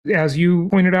As you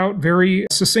pointed out very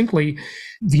succinctly,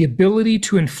 the ability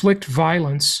to inflict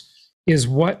violence is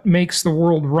what makes the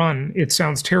world run. It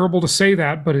sounds terrible to say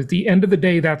that, but at the end of the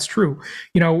day, that's true.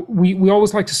 We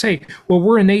always like to say, well,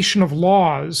 we're a nation of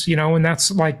laws, and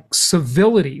that's like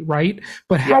civility, right?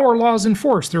 But how are laws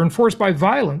enforced? They're enforced by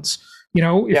violence.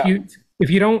 If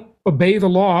you don't obey the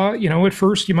law, at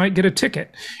first you might get a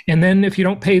ticket. And then if you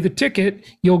don't pay the ticket,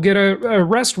 you'll get a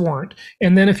arrest warrant.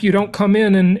 And then if you don't come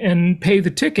in and pay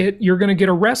the ticket, you're going to get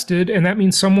arrested. And that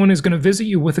means someone is going to visit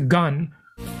you with a gun.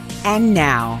 And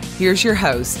now, here's your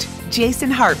host, Jason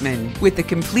Hartman, with the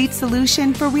complete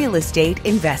solution for real estate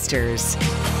investors.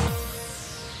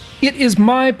 It is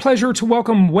my pleasure to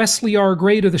welcome Wesley R.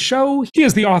 Gray to the show. He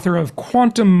is the author of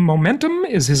Quantum Momentum,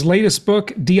 is his latest book,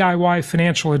 DIY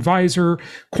Financial Advisor,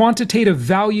 Quantitative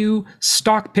Value,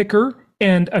 Stock Picker,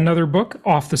 and another book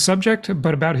off the subject,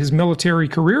 but about his military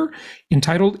career,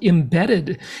 entitled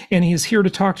Embedded. And he is here to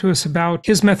talk to us about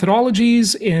his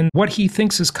methodologies and what he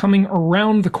thinks is coming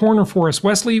around the corner for us.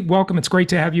 Wesley, welcome. It's great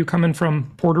to have you coming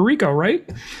from Puerto Rico,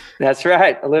 right? That's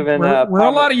right. I live in where a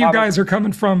lot of you guys are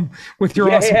coming from with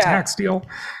your awesome tax deal.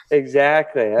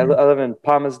 Exactly. I live in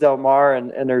Palmas del Mar,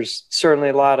 and there's certainly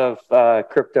a lot of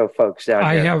crypto folks down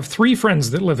here. I have 3 friends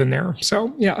that live in there.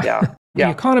 So the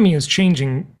economy is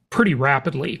changing pretty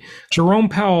rapidly. Jerome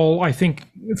Powell, I think,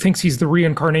 thinks he's the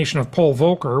reincarnation of Paul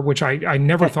Volcker, which I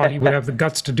never thought he would have the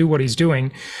guts to do what he's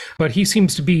doing. But he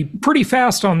seems to be pretty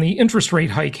fast on the interest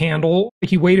rate hike handle.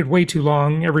 He waited way too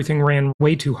long. Everything ran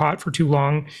way too hot for too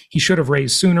long. He should have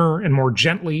raised sooner and more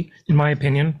gently, in my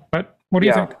opinion. But what do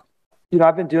you think?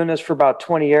 I've been doing this for about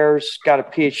 20 years, got a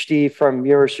PhD from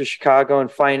University of Chicago in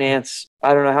finance.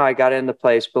 I don't know how I got into the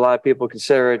place, but a lot of people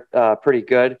consider it pretty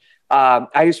good.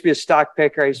 I used to be a stock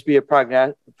picker. I used to be a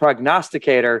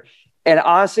prognosticator. And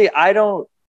honestly,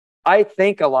 I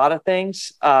think a lot of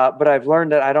things, but I've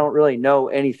learned that I don't really know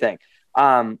anything.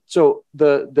 So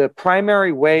the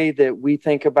primary way that we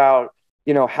think about,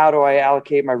 how do I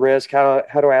allocate my risk? How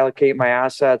do I allocate my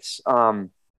assets?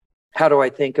 How do I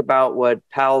think about what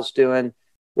Powell's doing,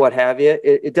 what have you?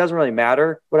 It doesn't really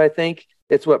matter what I think.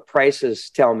 It's what prices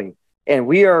tell me. And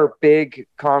we are big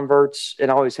converts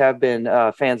and always have been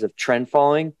fans of trend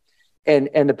following. And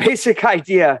the basic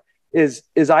idea is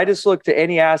I just look to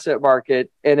any asset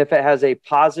market, and if it has a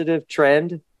positive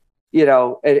trend,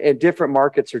 and different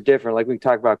markets are different, like we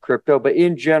talk about crypto, but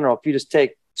in general, if you just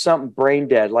take something brain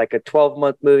dead, like a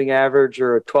 12-month moving average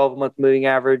or a 12-month moving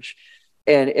average,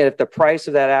 and if the price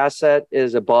of that asset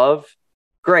is above,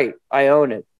 great, I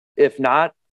own it. If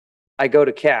not, I go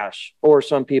to cash, or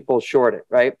some people short it,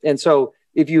 right? And so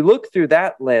if you look through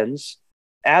that lens,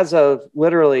 as of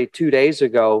literally 2 days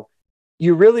ago,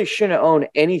 you really shouldn't own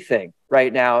anything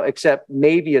right now except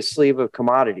maybe a sleeve of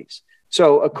commodities.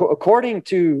 So according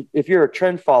to, if you're a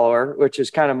trend follower, which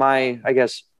is kind of my, I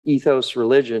guess, ethos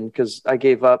religion, because I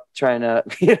gave up trying to,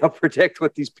 predict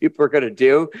what these people are going to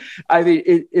do. I mean,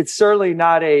 it's certainly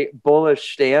not a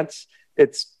bullish stance.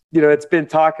 It's been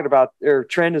talking about, or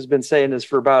Trend has been saying this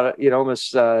for about,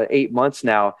 almost 8 months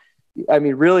now. I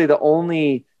mean, really the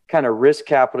only kind of risk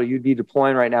capital you'd be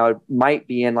deploying right now might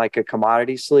be in like a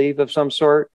commodity sleeve of some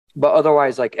sort, but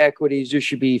otherwise like equities, you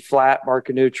should be flat,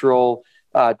 market neutral,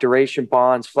 duration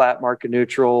bonds, flat, market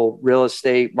neutral, real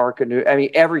estate, market neutral. I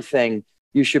mean, everything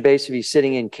you should basically be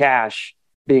sitting in cash,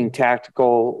 being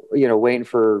tactical, waiting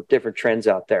for different trends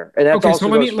out there. And that's so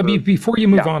let me before you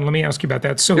move on, let me ask you about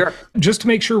that. So just to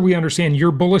make sure we understand,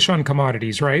 you're bullish on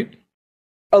commodities, right?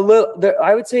 A little.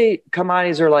 I would say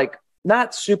commodities are like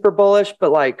not super bullish,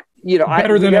 but like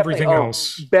better than everything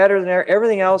else. Better than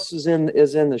everything else is in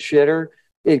the shitter.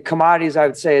 In commodities, I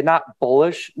would say not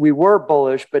bullish. We were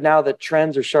bullish, but now that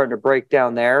trends are starting to break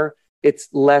down there, it's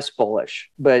less bullish.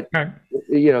 But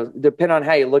depending on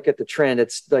how you look at the trend,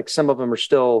 it's like some of them are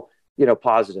still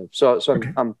positive. So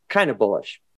I'm kind of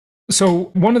bullish.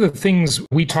 So one of the things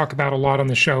we talk about a lot on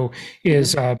the show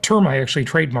is a term I actually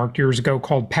trademarked years ago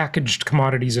called packaged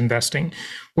commodities investing,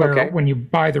 where when you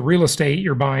buy the real estate,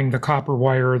 you're buying the copper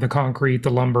wire, the concrete, the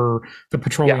lumber, the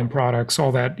petroleum products,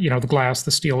 all that, the glass,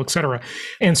 the steel, et cetera.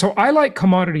 And so I like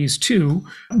commodities too,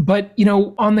 but,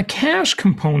 on the cash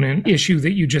component issue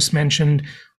that you just mentioned,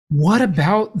 what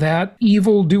about that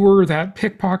evildoer, that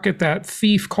pickpocket, that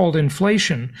thief called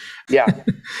inflation? Yeah,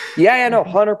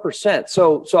 100%.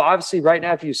 So obviously right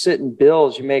now, if you sit in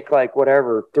bills, you make like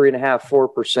whatever, 3.5%,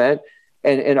 4%.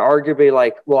 And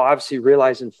arguably obviously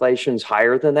realize inflation's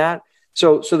higher than that.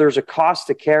 So there's a cost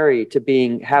to carry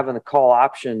to having the call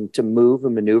option to move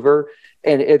and maneuver.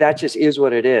 And that just is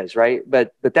what it is, right?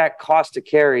 But that cost to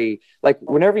carry, like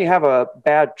whenever you have a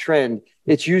bad trend,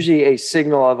 it's usually a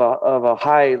signal of a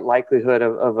high likelihood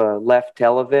of a left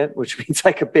tail event, which means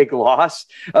like a big loss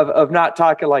of not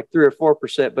talking like 3 or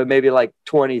 4%, but maybe like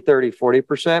 20, 30,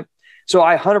 40%. So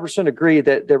I 100% agree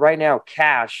that right now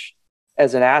cash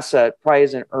as an asset probably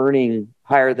isn't earning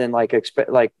higher than like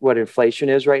what inflation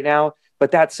is right now.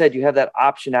 But that said, you have that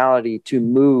optionality to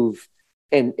move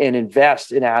and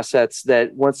invest in assets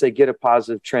that once they get a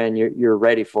positive trend, you're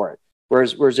ready for it.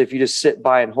 Whereas if you just sit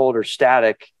by and hold or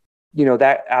static,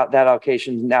 that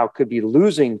allocation now could be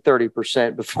losing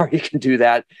 30% before you can do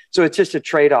that. So it's just a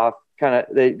trade-off kind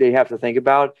of they have to think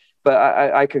about. But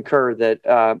I concur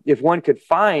that if one could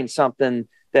find something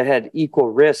that had equal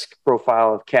risk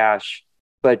profile of cash,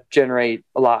 but generate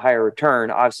a lot higher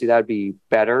return, obviously that'd be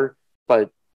better.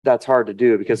 But that's hard to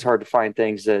do because it's hard to find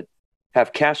things that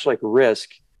have cash like risk,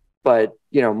 but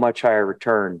much higher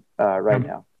return right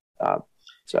now.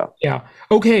 Yeah.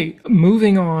 Okay.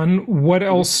 Moving on. What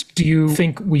else do you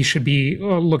think we should be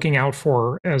looking out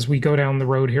for as we go down the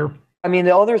road here? I mean,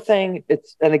 the other thing,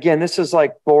 and again, this is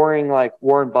like boring, like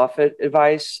Warren Buffett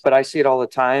advice, but I see it all the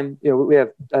time. We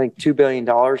have, I think, $2 billion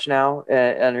now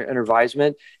in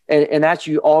advisement. And that's,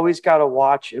 you always got to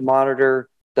watch and monitor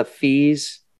the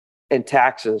fees and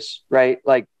taxes, right?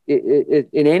 Like in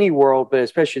any world, but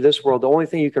especially this world, the only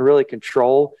thing you can really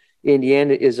control in the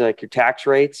end is like your tax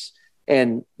rates.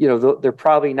 And, they're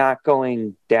probably not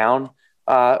going down.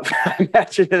 I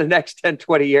imagine in the next 10,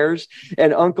 20 years.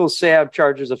 And Uncle Sam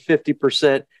charges a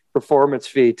 50% performance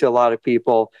fee to a lot of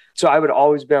people. So I would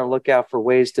always be on the lookout for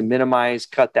ways to minimize,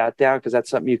 cut that down, because that's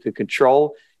something you can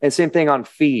control. And same thing on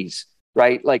fees,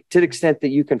 right? Like to the extent that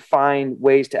you can find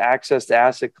ways to access the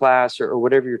asset class or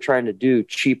whatever you're trying to do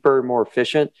cheaper, more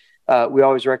efficient. We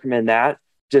always recommend that,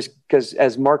 just because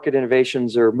as market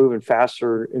innovations are moving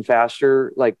faster and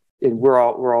faster, like, and we're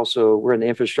in the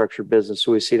infrastructure business,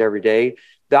 so we see it every day.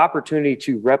 The opportunity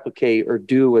to replicate or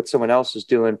do what someone else is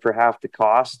doing for half the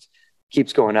cost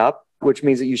keeps going up, which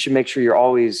means that you should make sure you're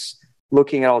always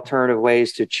looking at alternative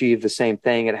ways to achieve the same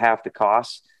thing at half the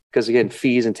cost. Because again,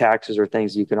 fees and taxes are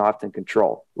things you can often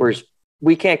control. Whereas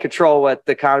we can't control what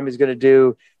the economy is going to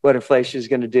do, what inflation is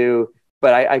going to do,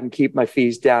 but I can keep my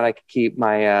fees down. I can keep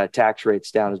my tax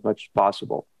rates down as much as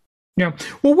possible. Yeah.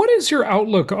 Well, what is your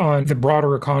outlook on the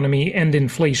broader economy and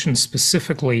inflation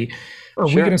specifically? Are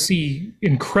we going to see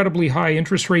incredibly high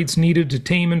interest rates needed to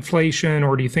tame inflation,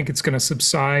 or do you think it's going to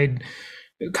subside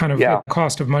kind of the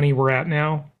cost of money we're at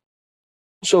now?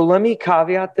 So let me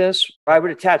caveat this. I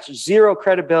would attach zero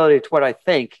credibility to what I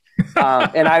think,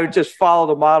 and I would just follow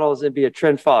the models and be a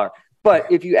trend follower.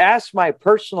 But if you ask my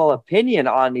personal opinion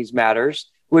on these matters,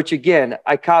 which again,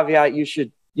 I caveat, you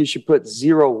should put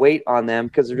zero weight on them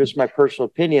because they're just my personal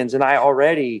opinions. And I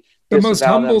already the most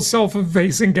humble,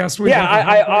 self-effacing guest we've ever had.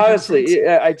 I honestly,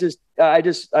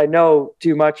 I know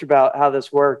too much about how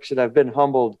this works, and I've been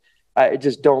humbled. I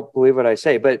just don't believe what I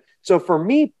say. But so for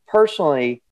me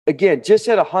personally, again, just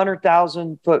at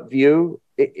 100,000-foot view,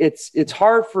 it's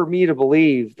hard for me to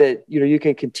believe that you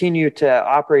can continue to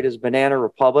operate as Banana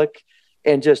Republic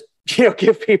and just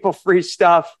give people free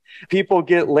stuff. People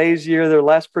get lazier, they're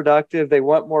less productive, they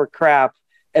want more crap,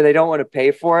 and they don't want to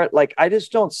pay for it. Like, I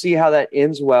just don't see how that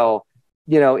ends well,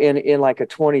 in like a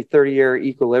 20, 30-year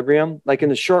equilibrium. Like in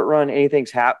the short run, anything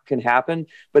can happen,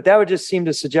 but that would just seem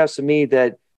to suggest to me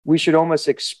that we should almost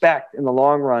expect in the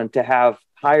long run to have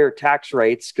higher tax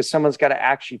rates because someone's got to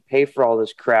actually pay for all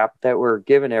this crap that we're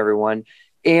giving everyone,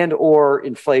 and or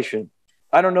inflation.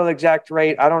 I don't know the exact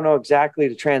rate. I don't know exactly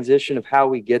the transition of how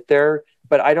we get there,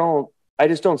 but I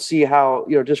just don't see how,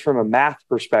 just from a math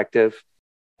perspective,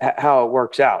 how it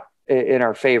works out in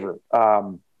our favor.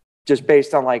 Just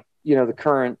based on the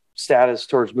current status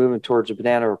towards moving towards a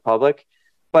Banana Republic.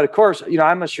 But of course,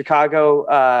 I'm a Chicago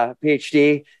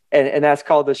PhD, and that's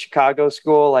called the Chicago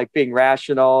School, like being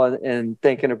rational and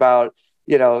thinking about,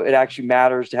 it actually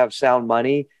matters to have sound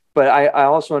money. But I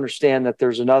also understand that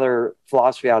there's another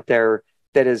philosophy out there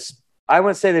that is, I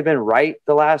wouldn't say they've been right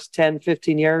the last 10,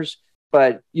 15 years.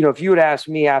 But, if you would ask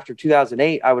me after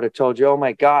 2008, I would have told you, oh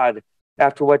my God,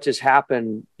 after what just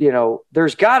happened,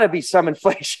 there's got to be some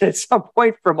inflation at some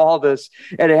point from all this.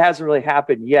 And it hasn't really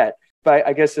happened yet. But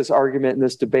I guess this argument and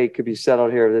this debate could be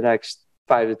settled here in the next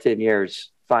 5 to 10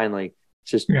 years. Finally,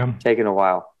 it's just taking a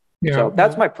while. Yeah. So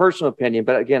that's my personal opinion.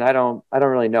 But again, I don't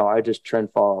really know. I just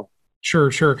trend follow.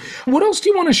 Sure. What else do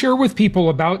you want to share with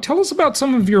people tell us about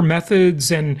some of your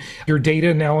methods and your data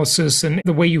analysis and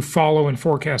the way you follow and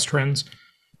forecast trends?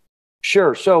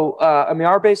 Sure. So,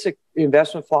 our basic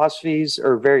investment philosophies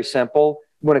are very simple.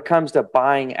 When it comes to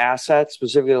buying assets,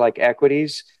 specifically like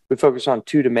equities, we focus on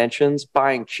 2 dimensions: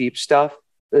 buying cheap stuff,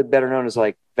 better known as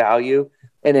like value,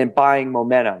 and then buying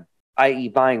momentum, i.e.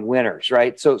 buying winners,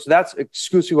 right? So that's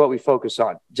exclusively what we focus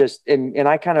on. And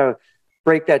I kind of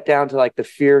break that down to like the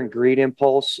fear and greed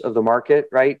impulse of the market,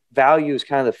 right? Value is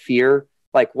kind of the fear.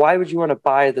 Like, why would you want to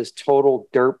buy this total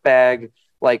dirtbag,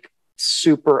 like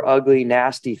super ugly,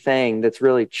 nasty thing that's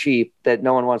really cheap that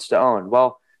no one wants to own?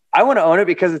 Well, I want to own it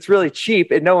because it's really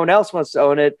cheap and no one else wants to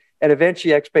own it. And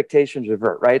eventually expectations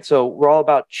revert, right? So we're all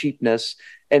about cheapness.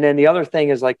 And then the other thing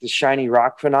is like the shiny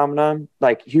rock phenomenon.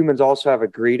 Like humans also have a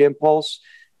greed impulse.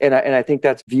 And I think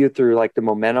that's viewed through like the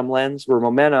momentum lens, where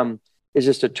momentum is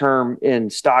just a term in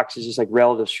stocks, is just like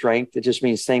relative strength. It just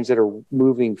means things that are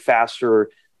moving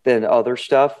faster than other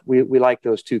stuff. We like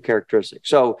those two characteristics.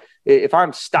 So if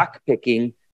I'm stock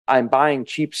picking, I'm buying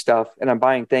cheap stuff and I'm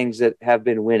buying things that have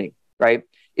been winning, right?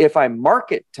 If I'm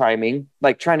market timing,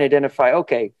 like trying to identify,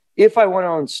 okay, if I want to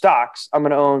own stocks, I'm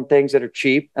going to own things that are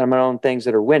cheap and I'm going to own things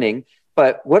that are winning.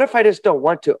 But what if I just don't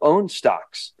want to own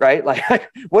stocks, right?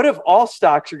 Like what if all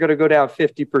stocks are going to go down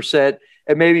 50%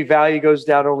 and maybe value goes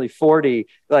down only 40?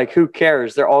 Like, who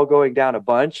cares? They're all going down a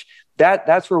bunch.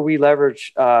 That's where we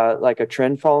leverage like a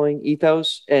trend following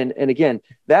ethos. And again,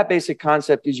 that basic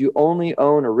concept is you only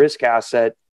own a risk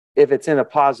asset if it's in a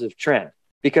positive trend,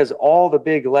 because all the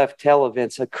big left tail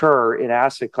events occur in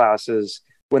asset classes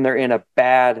when they're in a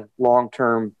bad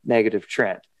long-term negative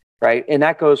trend, right? And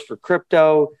that goes for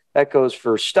crypto, that goes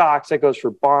for stocks, that goes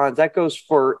for bonds, that goes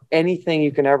for anything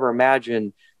you can ever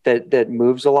imagine that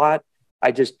moves a lot.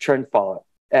 I just trend follow.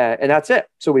 And that's it.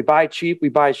 So we buy cheap, we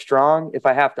buy strong if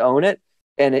I have to own it.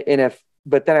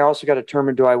 But then I also got to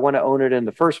determine, do I want to own it in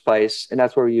the first place? And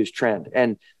that's where we use trend.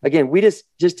 And again, we just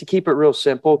to keep it real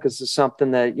simple, because it's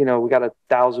something that, we got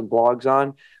 1,000 blogs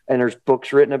on and there's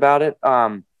books written about it.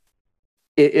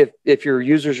 If your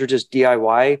users are just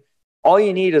DIY, all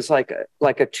you need is like a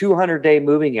 200-day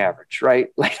moving average, right?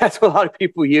 Like that's what a lot of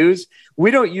people use.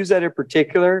 We don't use that in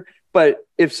particular, but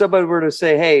if somebody were to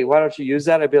say, hey, why don't you use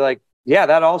that? I'd be like, yeah,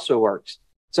 that also works.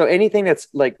 So anything that's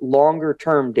like longer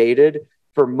term dated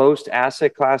for most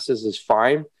asset classes is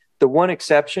fine. The one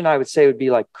exception I would say would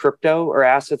be like crypto or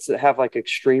assets that have like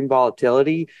extreme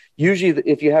volatility. Usually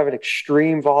if you have an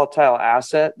extreme volatile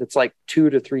asset that's like 2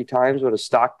 to 3 times what a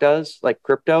stock does, like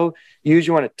crypto, you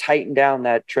usually want to tighten down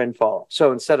that trend fall.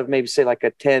 So instead of maybe say like a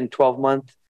 10, 12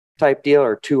 month type deal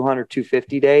or 200,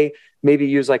 250 day, maybe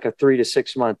use like a 3 to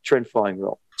 6 month trend following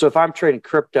rule. So if I'm trading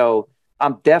crypto,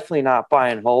 I'm definitely not buy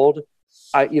and hold.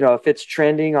 If it's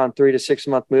trending on 3 to 6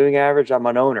 month moving average, I'm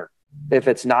an owner. If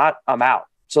it's not, I'm out.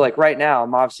 So like right now,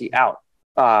 I'm obviously out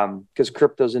because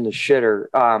crypto's in the shitter.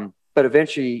 But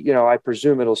eventually, I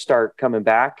presume it'll start coming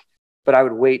back. But I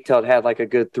would wait till it had like a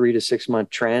good 3 to 6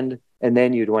 month trend, and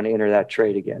then you'd want to enter that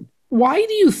trade again. Why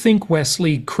do you think,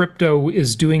 Wesley, crypto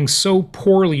is doing so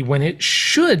poorly when it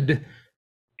should,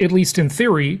 at least in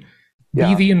theory,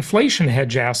 be the inflation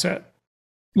hedge asset?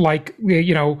 Like,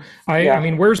 I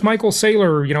mean, where's Michael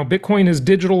Saylor? Bitcoin is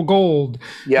digital gold.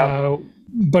 Yeah.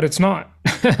 But it's not.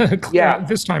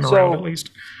 This time around, at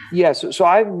least. Yeah. So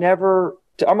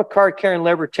I'm a card carrying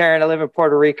libertarian. I live in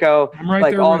Puerto Rico. I'm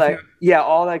right there all with that. you. Yeah.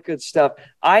 All that good stuff.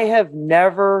 I have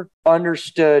never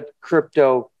understood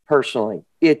crypto personally.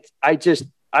 I just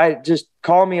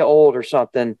call me old or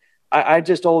something. I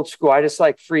just old school. I just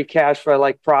like free cash flow. I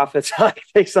like profits, I like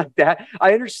things like that.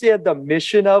 I understand the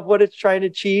mission of what it's trying to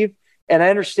achieve. And I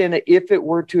understand that if it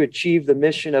were to achieve the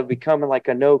mission of becoming like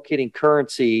a no kidding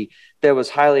currency that was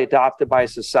highly adopted by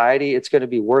society, it's going to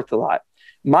be worth a lot.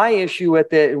 My issue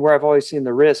with it, and where I've always seen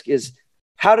the risk, is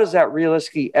how does that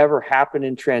realistically ever happen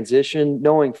in transition,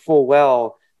 knowing full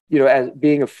well, as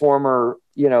being a former,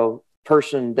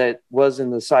 person that was in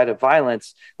the side of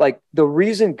violence, like the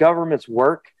reason governments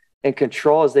work and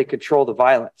control is they control the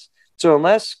violence. So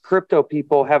unless crypto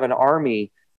people have an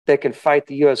army that can fight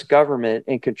the US government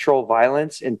and control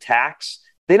violence and tax,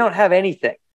 they don't have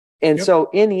anything. And so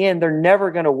in the end, they're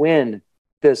never going to win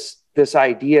this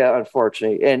idea,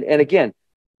 unfortunately. And again,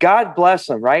 God bless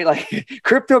them, right? Like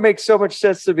crypto makes so much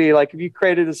sense to me. Like if you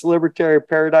created this libertarian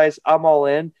paradise, I'm all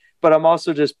in, but I'm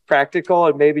also just practical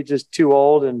and maybe just too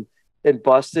old and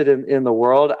busted in the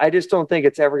world. I just don't think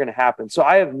it's ever going to happen. So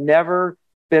I have never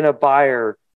been a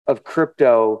buyer of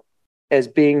crypto as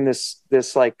being this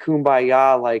like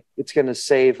kumbaya, like it's going to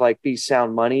save like be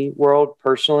sound money world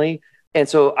personally. And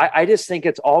so I just think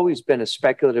it's always been a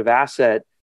speculative asset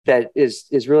that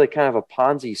is really kind of a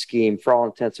Ponzi scheme for all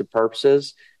intents and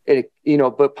purposes.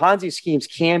 But Ponzi schemes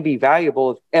can be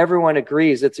valuable if everyone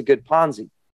agrees it's a good Ponzi,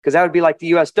 because that would be like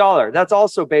the US dollar. That's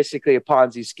also basically a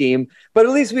Ponzi scheme, but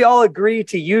at least we all agree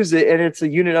to use it. And it's a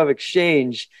unit of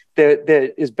exchange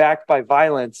that is backed by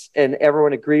violence and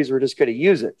everyone agrees we're just going to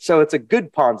use it. So it's a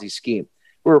good Ponzi scheme.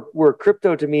 where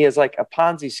crypto to me is like a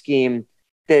Ponzi scheme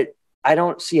that I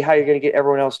don't see how you're going to get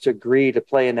everyone else to agree to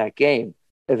play in that game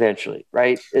eventually,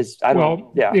 right?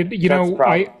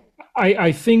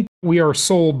 I think we are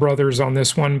soul brothers on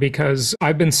this one, because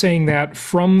I've been saying that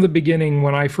from the beginning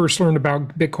when I first learned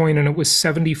about Bitcoin and it was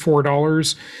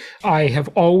 $74. I have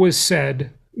always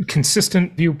said,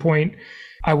 consistent viewpoint,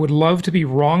 I would love to be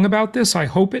wrong about this. I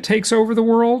hope it takes over the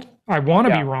world. I want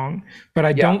to be wrong, but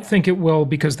I don't think it will,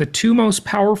 because the two most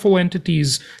powerful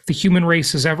entities the human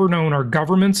race has ever known are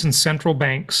governments and central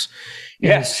banks.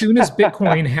 And as soon as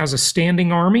Bitcoin has a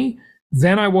standing army,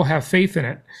 then I will have faith in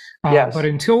it. But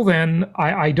until then,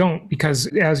 I don't, because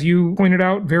as you pointed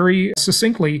out very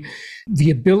succinctly,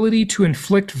 the ability to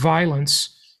inflict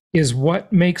violence is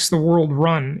what makes the world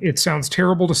run. It sounds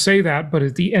terrible to say that, but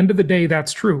at the end of the day,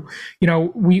 that's true.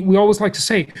 We always like to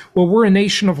say, well, we're a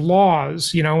nation of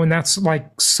laws, and that's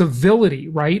like civility,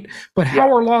 right? But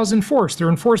how are laws enforced? They're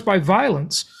enforced by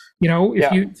violence.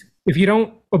 If you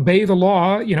don't obey the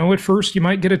law, at first you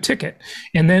might get a ticket.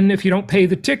 And then if you don't pay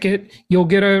the ticket, you'll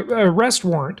get a arrest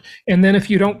warrant. And then if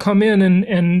you don't come in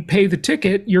and pay the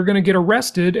ticket, you're going to get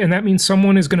arrested. And that means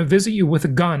someone is going to visit you with a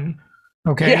gun.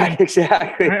 Okay. Yeah,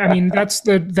 exactly. I mean,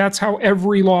 that's how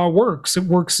every law works. It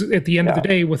works at the end of the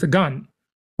day with a gun.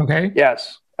 Okay.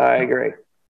 Yes, I agree.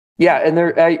 Yeah. And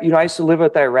I used to live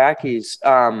with the Iraqis.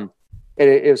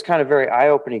 It was kind of very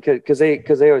eye-opening because they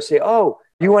always say, oh,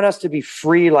 you want us to be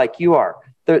free like you are.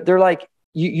 They're like,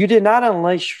 you did not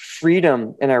unleash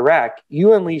freedom in Iraq.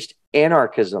 You unleashed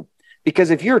anarchism.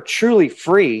 Because if you're truly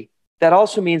free, that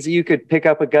also means that you could pick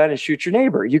up a gun and shoot your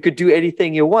neighbor. You could do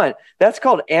anything you want. That's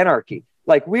called anarchy.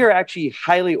 Like, we are actually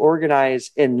highly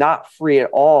organized and not free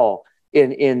at all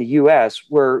in the US,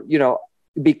 where,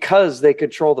 because they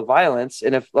control the violence.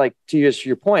 And if, like, to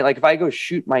your point, like if I go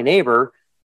shoot my neighbor,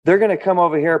 they're going to come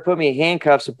over here, put me in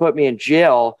handcuffs and put me in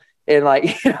jail. And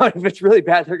if it's really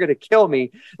bad, they're going to kill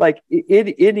me. Like, in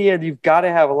the end, you've got to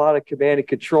have a lot of command and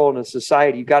control in a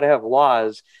society. You've got to have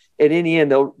laws. And in the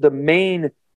end, the main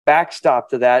backstop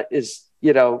to that is,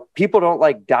 people don't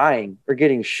like dying or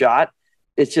getting shot.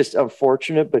 It's just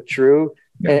unfortunate, but true.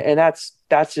 Yeah. And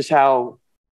that's just how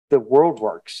the world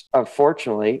works.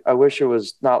 Unfortunately, I wish it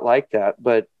was not like that,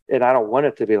 and I don't want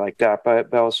it to be like that,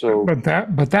 but also.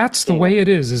 But that's the way it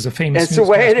is a famous. It's the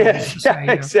way it is.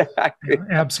 Yeah, exactly. Yeah,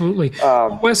 absolutely.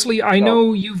 Wesley, I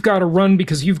know you've got to run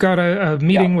because you've got a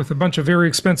meeting with a bunch of very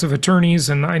expensive attorneys,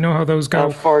 and I know how those go.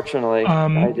 Unfortunately,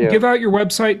 I do. Give out your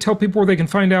website. Tell people where they can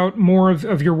find out more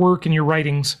of your work and your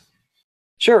writings.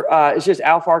 Sure. It's just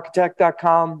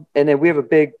alphaarchitect.com. And then we have a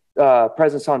big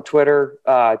presence on Twitter,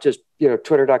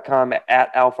 twitter.com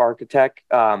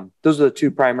 @alphaarchitect. Those are the two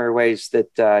primary ways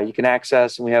that you can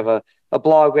access. And we have a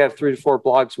blog. We have 3 to 4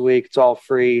 blogs a week. It's all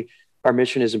free. Our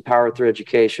mission is empowered through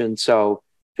education. So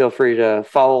feel free to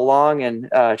follow along and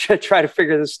try to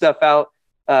figure this stuff out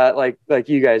like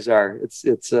you guys are.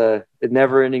 It's a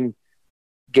never-ending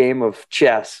game of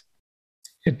chess.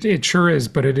 It sure is,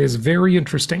 but it is very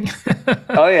interesting.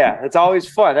 Oh, yeah. It's always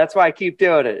fun. That's why I keep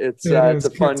doing it. It's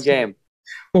a fun game.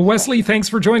 Well, Wesley, thanks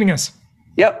for joining us.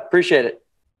 Yep. Appreciate it.